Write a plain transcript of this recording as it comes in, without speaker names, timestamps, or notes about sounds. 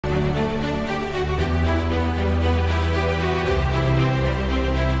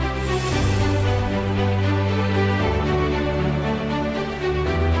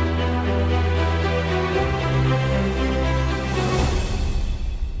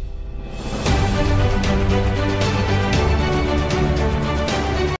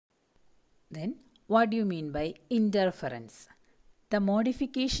What do you mean by interference? The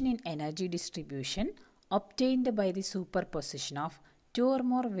modification in energy distribution obtained by the superposition of two or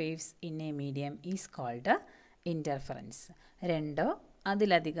more waves in a medium is called interference. രണ്ടോ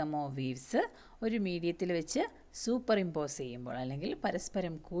അതിലധികമോ waves ഒരു മീഡിയത്തിൽ വെച്ച് super impose ചെയ്യുമ്പോൾ അല്ലെങ്കിൽ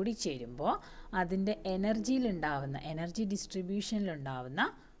പരസ്പരം കൂടിച്ചേരുമ്പോൾ അതിൻ്റെ energy ഡിസ്ട്രിബ്യൂഷനിലുണ്ടാവുന്ന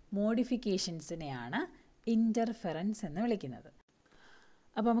മോഡിഫിക്കേഷൻസിനെയാണ് ഇൻ്റർഫെറൻസ് എന്ന് വിളിക്കുന്നത്.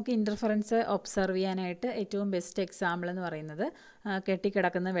 അപ്പോൾ നമുക്ക് ഇൻ്റർഫെറൻസ് ഒബ്സർവ് ചെയ്യാനായിട്ട് ഏറ്റവും ബെസ്റ്റ് എക്സാമ്പിൾ എന്ന് പറയുന്നത്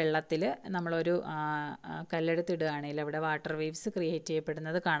കെട്ടിക്കിടക്കുന്ന വെള്ളത്തിൽ നമ്മളൊരു കല്ലെടുത്തിടുകയാണെങ്കിൽ അവിടെ വാട്ടർ വേവ്സ് ക്രിയേറ്റ്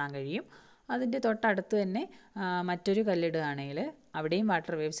ചെയ്യപ്പെടുന്നത് കാണാൻ കഴിയും. അതിൻ്റെ തൊട്ടടുത്ത് തന്നെ മറ്റൊരു കല്ലിടുകയാണെങ്കിൽ അവിടെയും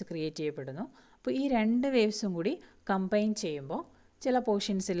വാട്ടർ വേവ്സ് ക്രിയേറ്റ് ചെയ്യപ്പെടുന്നു. അപ്പോൾ ഈ രണ്ട് വേവ്സും കൂടി കമ്പൈൻ ചെയ്യുമ്പോൾ ചില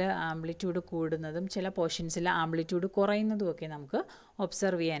പോർഷൻസിൽ ആംപ്ലിറ്റ്യൂഡ് കൂടുന്നതും ചില പോർഷൻസിൽ ആംപ്ലിറ്റ്യൂഡ് കുറയുന്നതുമൊക്കെ നമുക്ക്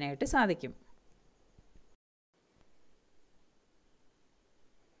ഒബ്സർവ് ചെയ്യാനായിട്ട് സാധിക്കും.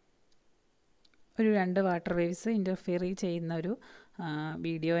 ഒരു രണ്ട് വാട്ടർ വേവ്സ് ഇൻ്റർഫിയർ ചെയ്യുന്ന ഒരു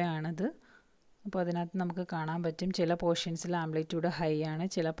വീഡിയോയാണിത്. അപ്പോൾ അതിനകത്ത് നമുക്ക് കാണാൻ പറ്റും ചില പോർഷൻസിൽ ആംപ്ലിറ്റ്യൂഡ് ഹൈ ആണ്,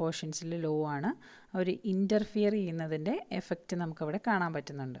 ചില പോർഷൻസിൽ ലോ ആണ്. അവർ ഇൻ്റർഫിയർ ചെയ്യുന്നതിൻ്റെ എഫക്റ്റ് നമുക്കവിടെ കാണാൻ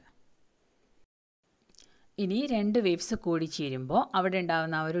പറ്റുന്നുണ്ട്. ഇനി രണ്ട് വേവ്സ് കൂടിച്ചേരുമ്പോൾ അവിടെ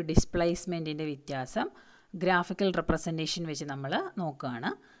ഉണ്ടാകുന്ന ആ ഒരു ഡിസ്പ്ലേസ്മെൻറ്റിൻ്റെ വ്യത്യാസം ഗ്രാഫിക്കൽ റെപ്രസെൻറ്റേഷൻ വെച്ച് നമ്മൾ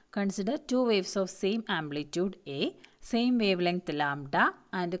നോക്കുകയാണ്. Consider two waves of same amplitude A, same wavelength lambda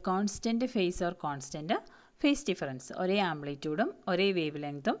and constant phase or constant phase difference. ഒരേ ആംപ്ലിറ്റ്യൂഡും ഒരേ വേവ്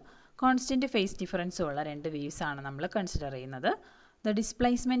ലെങ്ത്തും കോൺസ്റ്റൻറ്റ് ഫേസ് ഡിഫറൻസും ഉള്ള രണ്ട് വേവ്സ് ആണ് നമ്മൾ കൺസിഡർ ചെയ്യുന്നത്. The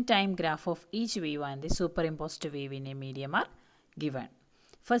displacement time graph of each wave and the superimposed wave in a medium are given.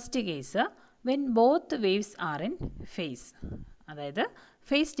 First case, when both waves are in phase. അതായത്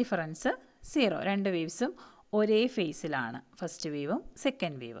phase difference 0. രണ്ട് വേവ്സും ഒരേ ഫേസിലാണ്, first വേവും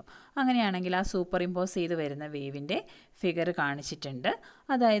second വേവും. അങ്ങനെയാണെങ്കിൽ ആ സൂപ്പർ ഇമ്പോസ് ചെയ്ത് വരുന്ന വേവിൻ്റെ ഫിഗർ കാണിച്ചിട്ടുണ്ട്.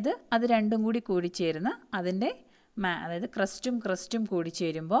 അതായത് അത് രണ്ടും കൂടി കൂടിച്ചേരുന്ന അതിൻ്റെ അതായത് ക്രസ്റ്റും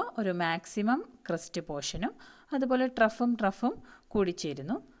കൂടിച്ചേരുമ്പോൾ ഒരു മാക്സിമം ക്രസ്റ്റ് പോർഷനും അതുപോലെ ട്രഫും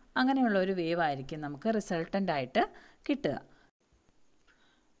കൂടിച്ചേരുന്നു. അങ്ങനെയുള്ള ഒരു വേവ് ആയിരിക്കും നമുക്ക് റിസൾട്ടൻ്റ് ആയിട്ട് കിട്ടുക.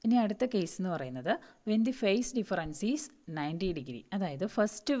 ഇനി അടുത്ത കേസ് എന്ന് പറയുന്നത് when the phase difference is 90 degree. അതായത്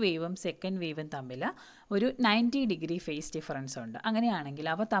ഫസ്റ്റ് വേവും സെക്കൻഡ് വേവും തമ്മിൽ ഒരു 90 ഡിഗ്രി ഫേസ് ഡിഫറൻസ് ഉണ്ട്. അങ്ങനെയാണെങ്കിൽ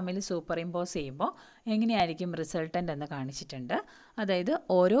അവ തമ്മിൽ സൂപ്പർ ഇമ്പോസ് ചെയ്യുമ്പോൾ എങ്ങനെയായിരിക്കും റിസൾട്ടൻ്റ് എന്ന് കാണിച്ചിട്ടുണ്ട്. അതായത്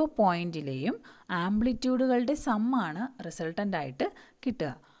ഓരോ പോയിൻറ്റിലെയും ആംപ്ലിറ്റ്യൂഡുകളുടെ സമ്മാണ് റിസൾട്ടൻ്റ് ആയിട്ട്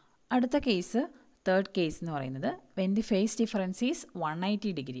കിട്ടുക. അടുത്ത കേസ് തേർഡ് കേസ് എന്ന് പറയുന്നത് when the phase difference is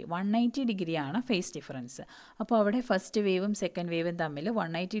 180 degree. 180 ഡിഗ്രിയാണ് ഫേസ് ഡിഫറൻസ്. അപ്പോൾ അവിടെ ഫസ്റ്റ് വേവും സെക്കൻഡ് വേവും തമ്മിൽ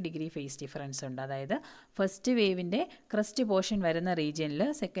 180 ഡിഗ്രി ഫേസ് ഡിഫറൻസ് ഉണ്ട്. അതായത് ഫസ്റ്റ് വേവിൻ്റെ ക്രസ്റ്റ് പോർഷൻ വരുന്ന റീജിയനിൽ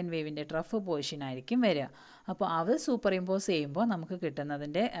സെക്കൻഡ് വേവിൻ്റെ ട്രഫ് പോർഷൻ ആയിരിക്കും വരിക. അപ്പോൾ അത് സൂപ്പർ ഇമ്പോസ് ചെയ്യുമ്പോൾ നമുക്ക്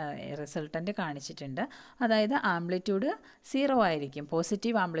കിട്ടുന്നതിൻ്റെ റിസൾട്ടൻ്റ് കാണിച്ചിട്ടുണ്ട്. അതായത് ആംപ്ലിറ്റ്യൂഡ് 0 ആയിരിക്കും.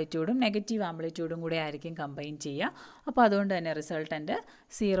 പോസിറ്റീവ് ആംപ്ലിറ്റ്യൂഡും നെഗറ്റീവ് ആംപ്ലിറ്റ്യൂഡും കൂടെ ആയിരിക്കും കമ്പൈൻ ചെയ്യുക. അപ്പോൾ അതുകൊണ്ട് തന്നെ റിസൾട്ടൻ്റ്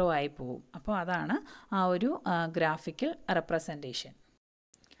 0 ആയി പോകും. അപ്പോൾ അതാണ് ആ ഒരു ഗ്രാഫിക്കൽ റെപ്രസെൻറ്റേഷൻ.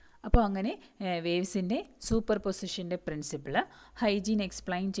 അപ്പോൾ അങ്ങനെ വേവ്സിൻ്റെ സൂപ്പർ പൊസിഷൻ്റെ പ്രിൻസിപ്പിൾ ഹൈജീൻ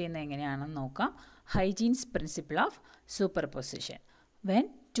എക്സ്പ്ലെയിൻ ചെയ്യുന്ന എങ്ങനെയാണെന്ന് നോക്കാം. Hygienes principle of super position. When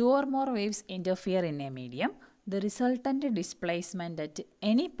two or more waves interfere in a medium, the resultant displacement at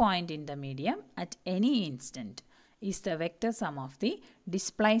any point in the medium at any instant is the vector sum of the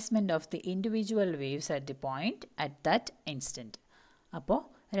displacement of the individual waves at the point at that instant. അപ്പോൾ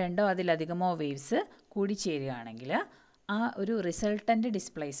രണ്ടോ അതിലധികമോ waves കൂടിച്ചേരുകയാണെങ്കിൽ ആ ഒരു resultant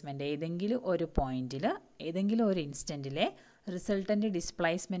displacement ഏതെങ്കിലും ഒരു പോയിൻറ്റിൽ ഏതെങ്കിലും ഒരു ഇൻസ്റ്റൻറ്റിലെ resultant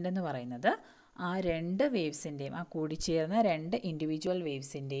displacement എന്ന് പറയുന്നത് ആ രണ്ട് വേവ്സിൻ്റെയും ആ കൂടിച്ചേർന്ന രണ്ട് ഇൻഡിവിജ്വൽ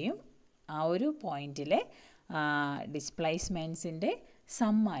വേവ്സിൻ്റെയും ആ ഒരു പോയിൻറ്റിലെ ഡിസ്പ്ലേസ്മെൻറ്റ്സിൻ്റെ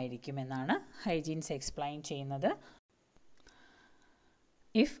സം ആയിരിക്കുമെന്നാണ് ഹൈജീൻസ് എക്സ്പ്ലെയിൻ ചെയ്യുന്നത്.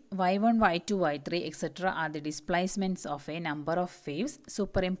 If y1, y2, y3, etc. are the displacements of a number of waves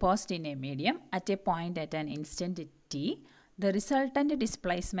superimposed in a medium at a point at an instant t, the resultant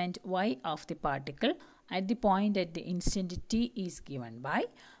displacement y of the particle at the point at the instant t is given by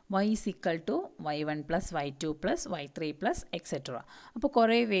y is equal to y1 plus y2 plus y3 plus etc. അപ്പോൾ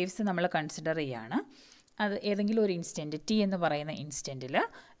കുറേ waves നമ്മൾ consider ചെയ്യുകയാണ്. അത് ഏതെങ്കിലും ഒരു instant T എന്ന് പറയുന്ന ഇൻസ്റ്റൻറ്റിൽ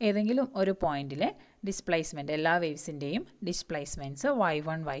ഏതെങ്കിലും ഒരു പോയിൻറ്റിലെ ഡിസ്പ്ലേസ്മെൻറ്റ് എല്ലാ വേവ്സിൻ്റെയും ഡിസ്പ്ലേസ്മെൻറ്റ്സ്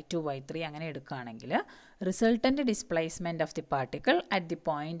y1, y2, y3 അങ്ങനെ എടുക്കുകയാണെങ്കിൽ resultant displacement of the particle at the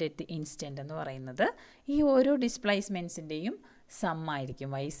point at the instant എന്ന് പറയുന്നത് ഈ ഓരോ ഡിസ്പ്ലേസ്മെൻറ്റ്സിൻ്റെയും സം ആയിരിക്കും.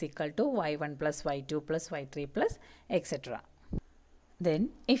 y is equal to y1 plus y2 plus y3 plus etc. Then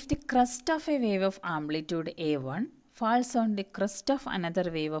if the crest of a wave of amplitude a1 falls on the crest of another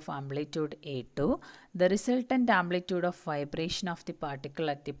wave of amplitude a2, the resultant amplitude of vibration of the particle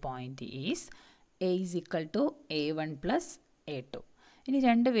at the point is a is equal to a1 plus a2. ഇനി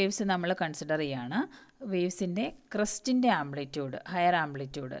രണ്ട് waves നമ്മൾ consider ചെയ്യുകയാണ്. വേവ്സിൻ്റെ ക്രസ്റ്റിൻ്റെ amplitude, higher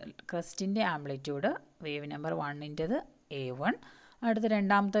amplitude, ക്രസ്റ്റിൻ്റെ amplitude wave number 1ൻ്റെത് A1, അടുത്ത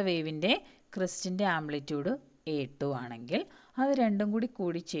രണ്ടാമത്തെ വേവിൻ്റെ ക്രസ്റ്റിൻ്റെ amplitude A2 ആണെങ്കിൽ അത് രണ്ടും കൂടി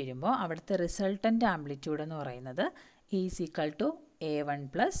കൂടിച്ചേരുമ്പോൾ അവിടുത്തെ റിസൾട്ടൻ്റ് ആംപ്ലിറ്റ്യൂഡ് എന്ന് പറയുന്നത് A1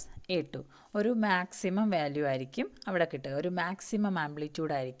 + A2. ഒരു മാക്സിമം വാല്യൂ ആയിരിക്കും അവിടെ കിട്ടുക, ഒരു മാക്സിമം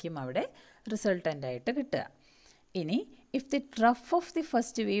ആംപ്ലിറ്റ്യൂഡ് ആയിരിക്കും അവിടെ റിസൾട്ടൻ്റായിട്ട് കിട്ടുക. ഇനി if the trough of the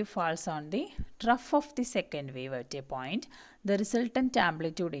first wave falls on the trough of the second wave at a point, the resultant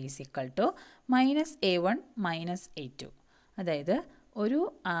amplitude is equal to -A1 - A2. അതായത് ഒരു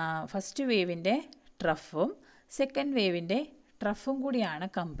ഫസ്റ്റ് വേവിൻ്റെ ട്രഫും സെക്കൻഡ് വേവിൻ്റെ ട്രഫും കൂടിയാണ്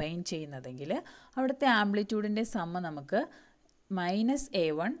കമ്പൈൻ ചെയ്യുന്നതെങ്കിൽ അവിടുത്തെ ആംപ്ലിറ്റ്യൂഡിൻ്റെ സമ്മ നമുക്ക്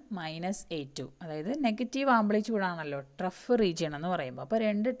 -A1 - A2, അതായത് negative ആംപ്ലിറ്റ്യൂഡാണല്ലോ trough region എന്ന് പറയുമ്പോൾ. അപ്പോൾ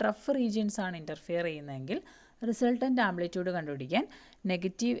രണ്ട് ട്രഫ് റീജിയൻസ് ആണ് ഇൻ്റർഫിയർ ചെയ്യുന്നതെങ്കിൽ റിസൾട്ടൻ്റ് ആംപ്ലിറ്റ്യൂഡ് കണ്ടുപിടിക്കാൻ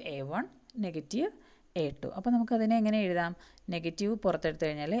 -A1 - A2. അപ്പോൾ നമുക്കതിനെ എങ്ങനെ എഴുതാം? നെഗറ്റീവ് പുറത്തെടുത്ത്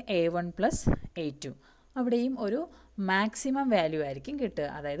കഴിഞ്ഞാൽ A1 + A2. അവിടെയും ഒരു മാക്സിമം വാല്യൂ ആയിരിക്കും കിട്ടുക,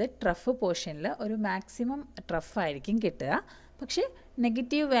 അതായത് ട്രഫ് പോർഷനിൽ ഒരു മാക്സിമം ട്രഫായിരിക്കും കിട്ടുക. പക്ഷേ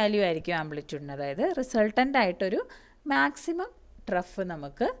നെഗറ്റീവ് വാല്യൂ ആയിരിക്കും ആംപ്ലിറ്റ്യൂഡിന്, അതായത് റിസൾട്ടൻ്റ് ആയിട്ടൊരു മാക്സിമം ട്രഫ്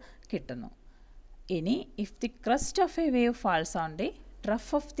നമുക്ക് കിട്ടുന്നു. ഇനി if the crest of A wave false on the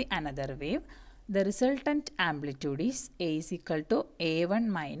trough of the another wave, the resultant amplitude is A1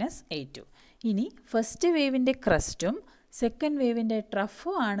 - A2. ഇനി ഫസ്റ്റ് വേവിൻ്റെ ക്രസ്റ്റും സെക്കൻഡ് വേവിൻ്റെ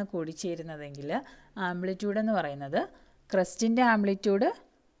ട്രഫും ആണ് കൂടിച്ചേരുന്നതെങ്കിൽ ആംപ്ലിറ്റ്യൂഡ് എന്ന് പറയുന്നത് ക്രസ്റ്റിൻ്റെ ആംപ്ലിറ്റ്യൂഡ്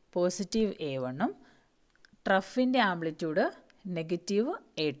 +A1ഉം ട്രഫിൻ്റെ ആംപ്ലിറ്റ്യൂഡ്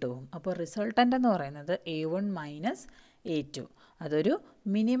 -A2ഉം. അപ്പോൾ റിസൾട്ടൻ്റ് എന്ന് പറയുന്നത് A1 - A2. അതൊരു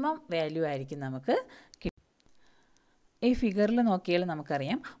മിനിമം വാല്യൂ ആയിരിക്കും നമുക്ക്. ഈ ഫിഗറിൽ നോക്കിയാൽ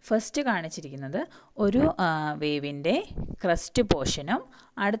നമുക്കറിയാം, ഫസ്റ്റ് കാണിച്ചിരിക്കുന്നത് ഒരു വേവിൻ്റെ ക്രസ്റ്റ് പോർഷനും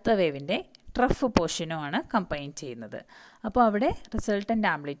അടുത്ത വേവിൻ്റെ ട്രഫ് പോർഷനുമാണ് കമ്പൈൻ ചെയ്യുന്നത്. അപ്പോൾ അവിടെ റിസൾട്ടൻ്റ്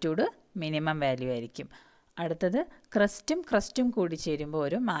ആംപ്ലിറ്റ്യൂഡ് മിനിമം വാല്യൂ ആയിരിക്കും. അടുത്തത് ക്രസ്റ്റും കൂടി ചേരുമ്പോൾ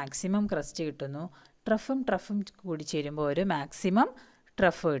ഒരു മാക്സിമം ക്രസ്റ്റ് കിട്ടുന്നു, ട്രഫും കൂടി ചേരുമ്പോൾ ഒരു മാക്സിമം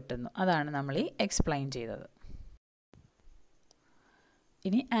ട്രഫ് കിട്ടുന്നു. അതാണ് നമ്മൾ ഈ എക്സ്പ്ലെയിൻ ചെയ്തത്.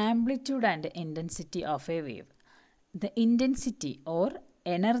 ഇനി amplitude and intensity of A wave. The intensity or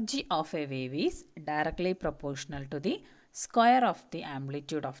energy of a wave is directly proportional to the square of the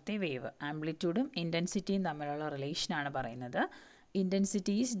amplitude of the wave. ആംപ്ലിറ്റ്യൂഡും ഇൻറ്റൻസിറ്റിയും തമ്മിലുള്ള റിലേഷനാണ് പറയുന്നത്.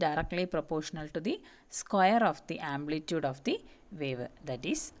 Intensity is directly proportional to the square of the amplitude of the wave. That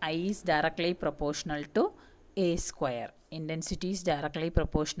is, I is directly proportional to A square. Intensity is directly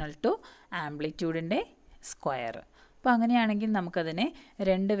proportional to ആംപ്ലിറ്റ്യൂഡിൻ്റെ square. അപ്പോൾ അങ്ങനെയാണെങ്കിൽ നമുക്കതിനെ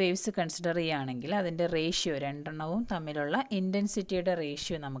രണ്ട് waves consider ചെയ്യുകയാണെങ്കിൽ അതിൻ്റെ ratio, രണ്ടെണ്ണവും തമ്മിലുള്ള ഇൻറ്റൻസിറ്റിയുടെ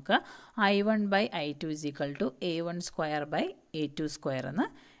ratio നമുക്ക് I1/I2 = A1² / A2² എന്ന്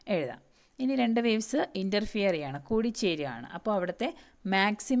എഴുതാം. ഇനി രണ്ട് വേവ്സ് ഇൻ്റർഫിയർ ചെയ്യാണ്, കൂടിച്ചേരുകയാണ്. അപ്പോൾ അവിടുത്തെ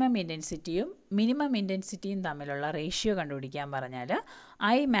മാക്സിമം ഇൻറ്റൻസിറ്റിയും മിനിമം ഇൻറ്റൻസിറ്റിയും തമ്മിലുള്ള റേഷ്യോ കണ്ടുപിടിക്കാൻ പറഞ്ഞാൽ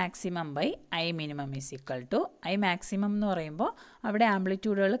I_max/I_min = I മാക്സിമം എന്ന് പറയുമ്പോൾ അവിടെ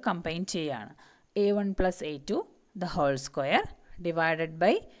ആംപ്ലിറ്റ്യൂഡുകൾ കമ്പൈൻ ചെയ്യുകയാണ്. A1 + A2 the whole square divided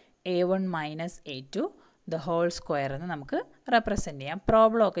by A1 - A2 the whole square എന്ന് നമുക്ക് റെപ്രസെൻറ്റ് ചെയ്യാം.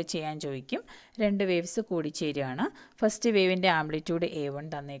 പ്രോബ്ലം ഒക്കെ ചെയ്യാൻ ചോദിക്കും. രണ്ട് waves കൂടിച്ചേരുകയാണ്. First വേവിൻ്റെ amplitude A1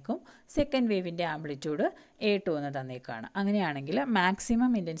 തന്നേക്കും, second വേവിൻ്റെ amplitude A2 എന്ന് തന്നേക്കാണ്. അങ്ങനെയാണെങ്കിൽ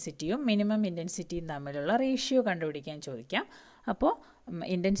മാക്സിമം ഇൻറ്റൻസിറ്റിയും മിനിമം ഇൻറ്റൻസിറ്റിയും തമ്മിലുള്ള റേഷ്യോ കണ്ടുപിടിക്കാൻ ചോദിക്കാം. അപ്പോൾ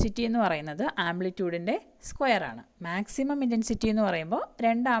ഇൻറ്റൻസിറ്റി എന്ന് പറയുന്നത് ആംപ്ലിറ്റ്യൂഡിൻ്റെ സ്ക്വയറാണ്. മാക്സിമം ഇൻറ്റൻസിറ്റി എന്ന് പറയുമ്പോൾ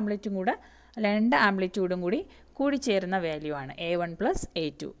രണ്ട് ആംപ്ലിറ്റ്യൂഡും കൂടി ചേരുന്ന വാല്യൂ ആണ് A1 +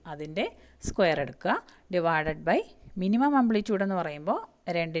 A2. അതിൻ്റെ സ്ക്വയർ എടുക്കുക, ഡിവൈഡഡ് ബൈ മിനിമം ആംപ്ലിറ്റ്യൂഡ് എന്ന് പറയുമ്പോൾ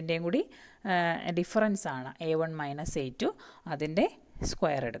രണ്ടിൻ്റെയും കൂടി ഡിഫറൻസ് ആണ് A1 - A2. അതിൻ്റെ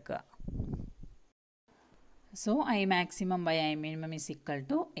സ്ക്വയർ എടുക്കുക. So I_max/I_min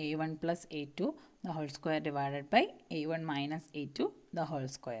 = A1 + A2 the whole square divided by A1 - A2 the whole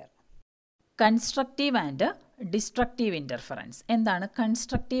square. Constructive and destructive interference. എന്താണ്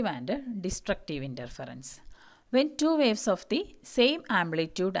constructive and destructive interference? When two waves of the same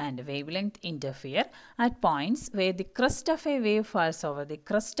amplitude and wavelength interfere at points where the crest of a wave falls over the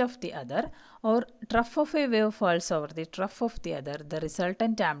crest of the other or trough of a wave falls over the trough of the other, the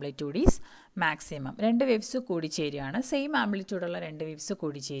resultant amplitude is maximum. രണ്ട് waves കൂടിച്ചേരുകയാണ്, same ആംപ്ലിറ്റ്യൂഡുള്ള രണ്ട് waves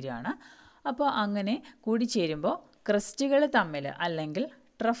കൂടിച്ചേരുകയാണ്. അപ്പോൾ അങ്ങനെ കൂടിച്ചേരുമ്പോൾ ക്രസ്റ്റുകൾ തമ്മിൽ അല്ലെങ്കിൽ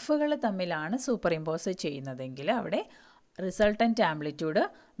ട്രഫുകൾ തമ്മിലാണ് super impose ചെയ്യുന്നതെങ്കിൽ അവിടെ resultant amplitude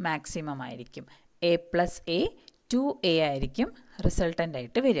maximum ആയിരിക്കും. A + A 2A ആയിരിക്കും റിസൾട്ടൻ്റ്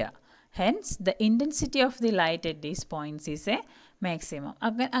ആയിട്ട് വരിക. Hence the intensity of the light at these points is A maximum.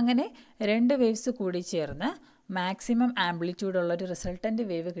 അങ്ങനെ രണ്ട് വേവ്സ് കൂടി ചേർന്ന് മാക്സിമം ആംപ്ലിറ്റ്യൂഡ് ഉള്ളൊരു റിസൾട്ടൻ്റ്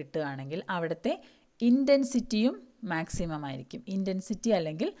വേവ് കിട്ടുകയാണെങ്കിൽ അവിടുത്തെ ഇൻറ്റൻസിറ്റിയും മാക്സിമം ആയിരിക്കും. ഇൻറ്റൻസിറ്റി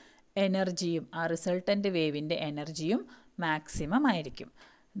അല്ലെങ്കിൽ എനർജിയും, ആ റിസൾട്ടൻ്റ് വേവിൻ്റെ എനർജിയും മാക്സിമം ആയിരിക്കും.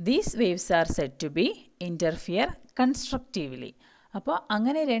 These waves are Z to B interfere കൺസ്ട്രക്റ്റീവ്ലി. അപ്പോൾ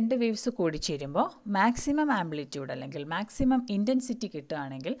അങ്ങനെ രണ്ട് വേവ്സ് കൂടിച്ചേരുമ്പോൾ മാക്സിമം ആംപ്ലിറ്റ്യൂഡ് അല്ലെങ്കിൽ മാക്സിമം ഇൻറ്റൻസിറ്റി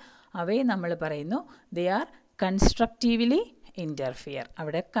കിട്ടുകയാണെങ്കിൽ അവയെ നമ്മൾ പറയുന്നു ദേ ആർ കൺസ്ട്രക്റ്റീവ്ലി ഇൻ്റർഫിയർ.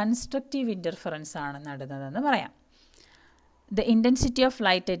 അവിടെ കൺസ്ട്രക്റ്റീവ് ഇൻ്റർഫറൻസ് ആണ് നടന്നതെന്ന് പറയാം. The intensity of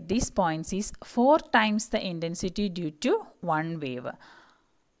light at these points is 4 times the intensity due to one wave.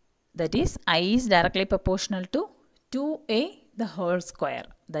 That is, I is directly proportional to 2a the whole square.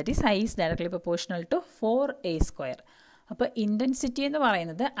 That is, I is directly proportional to 4a square. അപ്പോൾ intensity എന്ന്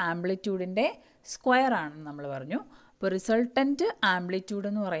പറയുന്നത് ആംപ്ലിറ്റ്യൂഡിൻ്റെ square ആണെന്ന് നമ്മൾ പറഞ്ഞു. അപ്പോൾ resultant amplitude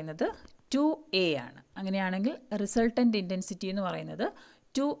എന്ന് പറയുന്നത് 2a ആണ്. അങ്ങനെയാണെങ്കിൽ റിസൾട്ടൻറ്റ് ഇൻറ്റൻസിറ്റി എന്ന് പറയുന്നത്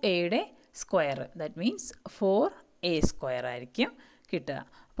 2aയുടെ square, that means 4a square ആയിരിക്കും കിട്ടുക.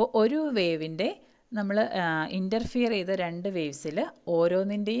 അപ്പോൾ ഒരു വേവിൻ്റെ നമ്മൾ ഇൻ്റർഫിയർ ചെയ്ത രണ്ട് വേവ്സിൽ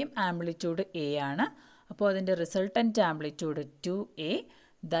ഓരോന്നിൻ്റെയും ആംപ്ലിറ്റ്യൂഡ് a ആണ്. അപ്പോൾ അതിൻ്റെ resultant amplitude 2a,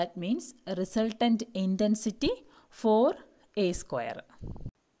 that means resultant intensity 4a square.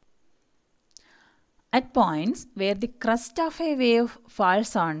 At points where the crest of a wave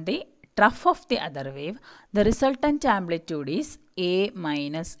falls on the trough of the other wave, the resultant amplitude is a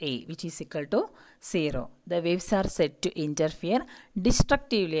minus a, which is equal to 0. The waves are said to interfere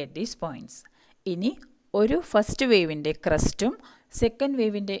destructively at these points. ഇനി ഒരു first വേവിൻ്റെ ക്രസ്റ്റും second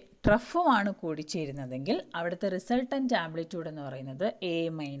വേവിൻ്റെ ട്രഫുമാണ് കൂടിച്ചേരുന്നതെങ്കിൽ അവിടുത്തെ resultant amplitude എന്ന് പറയുന്നത് a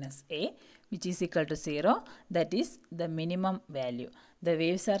minus a, which is equal to 0. That is the minimum value. The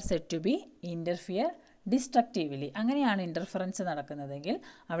waves are said to be interfere destructively. അങ്ങനെയാണ് interference നടക്കുന്നതെങ്കിൽ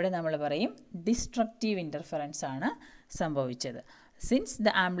അവിടെ നമ്മൾ പറയും destructive interference ആണ് സംഭവിച്ചത്. Since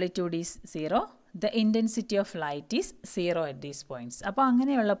the amplitude is 0, the intensity of light is 0 at these points. അപ്പോൾ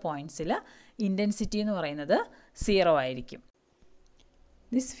അങ്ങനെയുള്ള പോയിൻറ്റ്സിൽ intensity എന്ന് പറയുന്നത് 0 ആയിരിക്കും.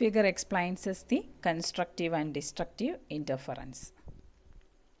 This figure explains us the constructive and destructive interference.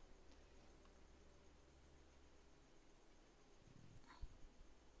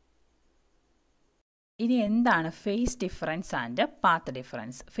 ഇനി എന്താണ് phase difference and path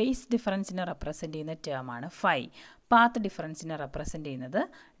difference? Face ഡിഫറൻസിനെ represent ചെയ്യുന്ന ടേമാണ് ഫൈ. പാത്ത് ഡിഫറൻസിനെ റെപ്രസെൻ്റ് ചെയ്യുന്നത്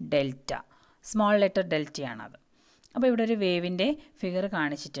delta. Small letter ഡെൽറ്റയാണത്. അപ്പോൾ ഇവിടെ ഒരു വേവിൻ്റെ ഫിഗർ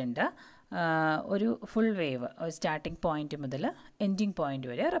കാണിച്ചിട്ടുണ്ട്. ഒരു ഫുൾ വേവ് സ്റ്റാർട്ടിംഗ് പോയിൻ്റ് മുതൽ എൻഡിങ് പോയിൻ്റ്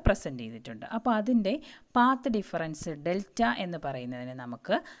വരെ റെപ്രസെൻ്റ് ചെയ്തിട്ടുണ്ട്. അപ്പോൾ അതിൻ്റെ പാത്ത് ഡിഫറൻസ് ഡെൽറ്റ എന്ന് പറയുന്നതിന്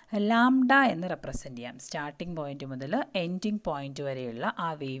നമുക്ക് ലാംഡ എന്ന് റെപ്രസെൻ്റ് ചെയ്യാം. സ്റ്റാർട്ടിംഗ് പോയിൻ്റ് മുതൽ എൻഡിങ് പോയിൻ്റ് വരെയുള്ള ആ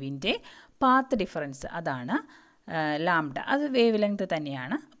വേവിൻ്റെ പാത്ത് ഡിഫറൻസ് അതാണ് ലാംഡ. അത് വേവ് ലെങ്ത്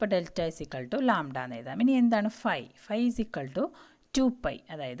തന്നെയാണ്. അപ്പോൾ delta is equal to lambda എന്ന് എഴുതാം. ഇനി എന്താണ് phi? Phi is equal to 2π.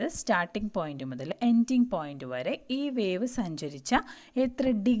 അതായത് സ്റ്റാർട്ടിംഗ് പോയിൻ്റ് മുതൽ എൻഡിങ് പോയിൻ്റ് വരെ ഈ വേവ് സഞ്ചരിച്ച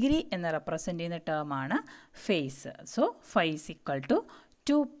എത്ര ഡിഗ്രി എന്ന് റെപ്രസെൻ്റ് ചെയ്യുന്ന ടേമാണ് face. So phi is equal to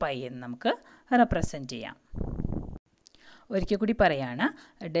 2π എന്ന് നമുക്ക് റെപ്രസെൻ്റ് ചെയ്യാം. ഒരിക്കൽ കൂടി പറയാണ്,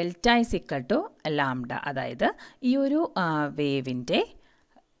 delta is equal to lambda. അതായത് ഈ ഒരു വേവിൻ്റെ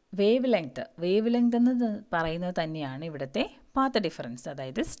വേവ് ലെങ്ത് എന്ന് പറയുന്നത് തന്നെയാണ് ഇവിടുത്തെ പാത്ത് ഡിഫറൻസ്.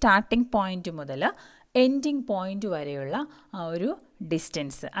 അതായത് സ്റ്റാർട്ടിംഗ് പോയിൻ്റ് മുതൽ എൻഡിങ് പോയിൻ്റ് വരെയുള്ള ആ ഒരു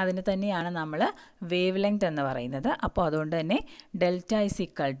ഡിസ്റ്റൻസ്, അതിന് തന്നെയാണ് നമ്മൾ വേവ് ലെങ്ത് എന്ന് പറയുന്നത്. അപ്പോൾ അതുകൊണ്ട് തന്നെ delta is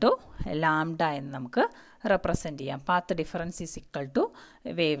equal to lambda എന്ന് നമുക്ക് റെപ്രസെൻ്റ് ചെയ്യാം. Path difference is equal to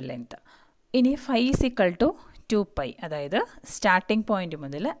wave length. ഇനി ഫൈ ഇസ് ഇക്വൽ ടു 2π. അതായത് സ്റ്റാർട്ടിംഗ് പോയിൻ്റ്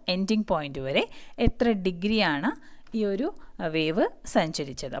മുതൽ എൻഡിങ് പോയിൻ്റ് വരെ എത്ര ഡിഗ്രിയാണ് ഈ ഒരു വേവ്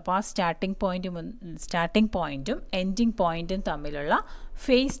സഞ്ചരിച്ചത്. അപ്പോൾ ആ സ്റ്റാർട്ടിംഗ് പോയിൻറ്റും എൻഡിങ് പോയിൻറ്റും തമ്മിലുള്ള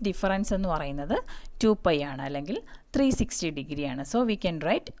ഫേസ് ഡിഫറൻസ് എന്ന് പറയുന്നത് 2π ആണ്, അല്ലെങ്കിൽ 360 ഡിഗ്രിയാണ്. So we can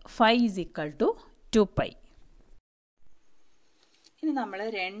write phi is equal to 2π. ഇനി നമ്മൾ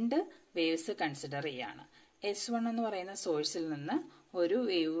രണ്ട് വേവ്സ് കൺസിഡർ ചെയ്യാണ്. S1 എന്ന് പറയുന്ന സോഴ്സിൽ നിന്ന് ഒരു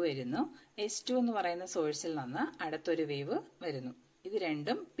വേവ് വരുന്നു, S2 എന്ന് പറയുന്ന സോഴ്സിൽ നിന്ന് അടുത്തൊരു വേവ് വരുന്നു. ഇത്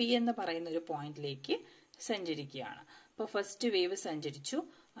രണ്ടും P എന്ന് പറയുന്ന ഒരു പോയിന്റിലേക്ക് സഞ്ചരിക്കുകയാണ്. അപ്പോൾ ഫസ്റ്റ് വേവ് സഞ്ചരിച്ചു,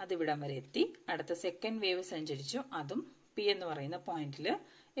 അതിവിടം വരെ എത്തി. അടുത്ത സെക്കൻഡ് വേവ് സഞ്ചരിച്ചു, അതും P എന്ന് പറയുന്ന പോയിന്റിൽ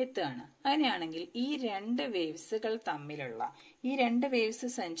എത്തുകയാണ്. അങ്ങനെയാണെങ്കിൽ ഈ രണ്ട് വേവ്സ്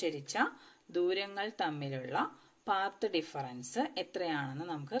സഞ്ചരിച്ച ദൂരങ്ങൾ തമ്മിലുള്ള പാത്ത് ഡിഫറൻസ് എത്രയാണെന്ന്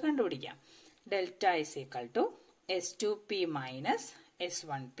നമുക്ക് കണ്ടുപിടിക്കാം. Delta is equal to S2P minus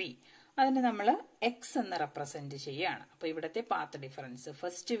S1P. അതിന് നമ്മൾ എക്സ് എന്ന് റെപ്രസെന്റ് ചെയ്യുകയാണ്. അപ്പോൾ ഇവിടുത്തെ പാത്ത് ഡിഫറൻസ്,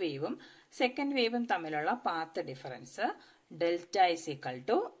 ഫസ്റ്റ് വേവും സെക്കൻഡ് വേവും തമ്മിലുള്ള path difference delta is equal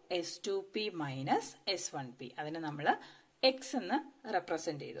to S2P minus S1P. അതിന് നമ്മൾ എക്സ് എന്ന്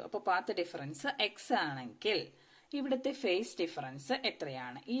റെപ്രസെന്റ് ചെയ്തു. അപ്പോൾ പാത്ത് ഡിഫറൻസ് എക്സ് ആണെങ്കിൽ ഇവിടുത്തെ ഫേസ് ഡിഫറൻസ്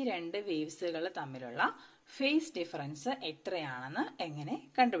എത്രയാണ്? ഈ രണ്ട് വേവ്സുകൾ തമ്മിലുള്ള ഫേസ് ഡിഫറൻസ് എത്രയാണെന്ന് എങ്ങനെ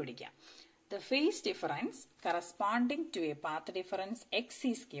കണ്ടുപിടിക്കാം? The phase difference corresponding to a path difference x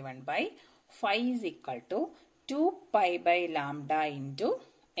is given by phi is equal to 2 pi by lambda into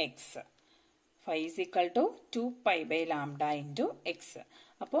x. Phi is equal to 2 pi by lambda into x.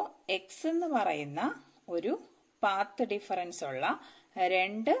 അപ്പോൾ x എന്ന് പറയുന്ന ഒരു path difference ഉള്ള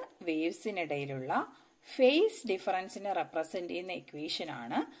രണ്ട് വേവ്സിനിടയിലുള്ള face ഡിഫറൻസിനെ represent ചെയ്യുന്ന equation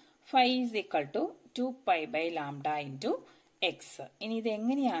ആണ് phi is equal to 2 pi by lambda into X. ഇനി ഇത്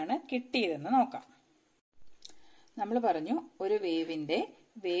എങ്ങനെയാണ് കിട്ടിയതെന്ന് നോക്കാം. നമ്മൾ പറഞ്ഞു ഒരു വേവിന്റെ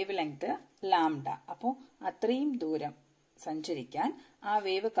വേവ് ലെങ്ത് ലാംഡ. അപ്പോൾ അത്രയും ദൂരം സഞ്ചരിക്കാൻ ആ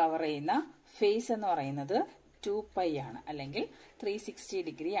വേവ് കവർ ചെയ്യുന്ന ഫേസ് എന്ന് പറയുന്നത് 2 പൈ ആണ്, അല്ലെങ്കിൽ 360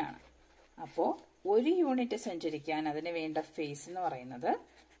 ഡിഗ്രി ആണ്. അപ്പോൾ ഒരു യൂണിറ്റ് സഞ്ചരിക്കാൻ അതിന് വേണ്ട ഫേസ് എന്ന് പറയുന്നത്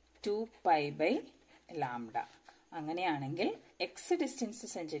 2 പൈ ബൈ ലാംഡ. അങ്ങനെയാണെങ്കിൽ എക്സ്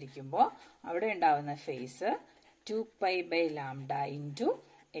ഡിസ്റ്റൻസ് സഞ്ചരിക്കുമ്പോൾ അവിടെ ഉണ്ടാവുന്ന face 2 pi by lambda into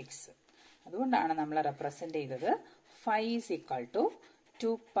X. അതുകൊണ്ടാണ് നമ്മൾ റെപ്രസെന്റ് ചെയ്തത് phi is equal to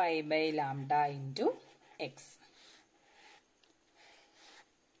 2 pi by lambda into X.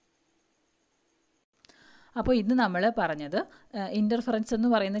 അപ്പോൾ ഇന്ന് നമ്മൾ പറഞ്ഞത് ഇൻ്റർഫറൻസ്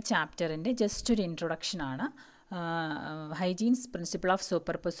എന്ന് പറയുന്ന ചാപ്റ്ററിൻ്റെ ജസ്റ്റ് ഒരു ഇൻട്രൊഡക്ഷൻ ആണ്. Hygienes principle of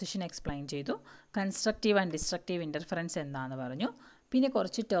super position explain ചെയ്തു. കൺസ്ട്രക്റ്റീവ് ആൻഡ് ഡിസ്ട്രക്റ്റീവ് ഇൻ്റർഫറൻസ് എന്താണെന്ന് പറഞ്ഞു. പിന്നെ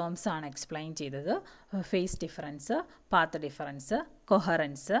കുറച്ച് ടേംസ് ആണ് എക്സ്പ്ലെയിൻ ചെയ്തത്. Phase difference, path difference,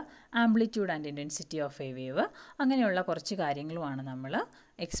 coherence, amplitude and intensity of A wave, അങ്ങനെയുള്ള കുറച്ച് കാര്യങ്ങളുമാണ് നമ്മൾ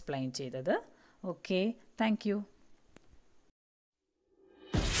എക്സ്പ്ലെയിൻ ചെയ്തത്. Okay, thank you.